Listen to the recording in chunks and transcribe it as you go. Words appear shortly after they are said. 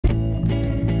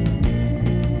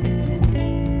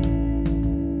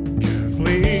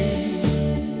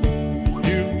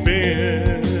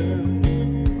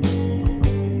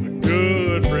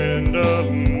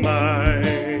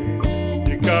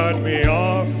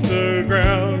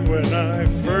ground when I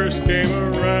first came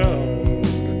around.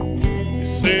 You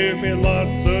saved me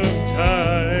lots of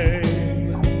time,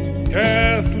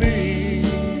 Kathleen.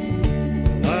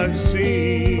 I've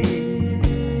seen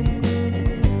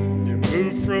you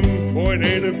move from point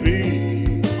A to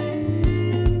B,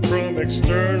 from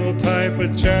external type of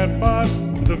chatbot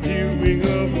to the viewing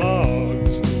of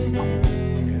logs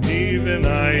and even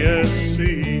ISC.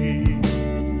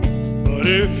 But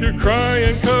if you're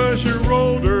crying 'cause you're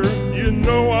older, you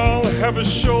know I'll have a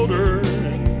shoulder.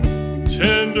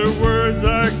 Tender words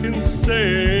I can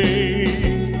say,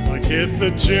 like hit the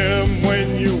gym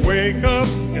when you wake up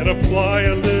and apply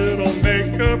a little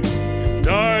makeup,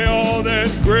 dye all that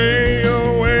gray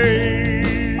away.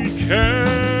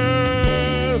 Kathleen,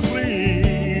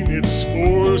 it's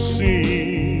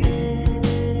foreseen.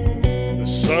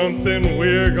 There's something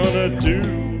we're gonna do.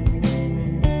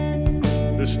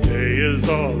 This day is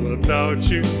all about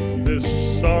you, this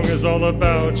song is all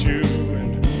about you,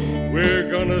 and we're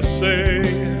gonna say,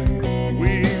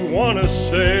 we wanna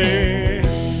say,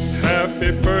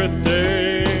 happy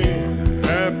birthday,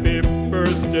 happy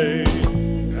birthday,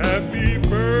 happy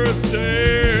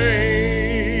birthday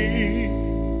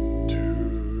to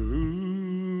you.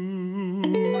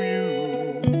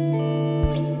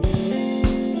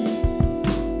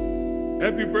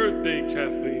 Happy birthday,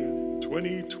 Kathleen,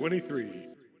 2023.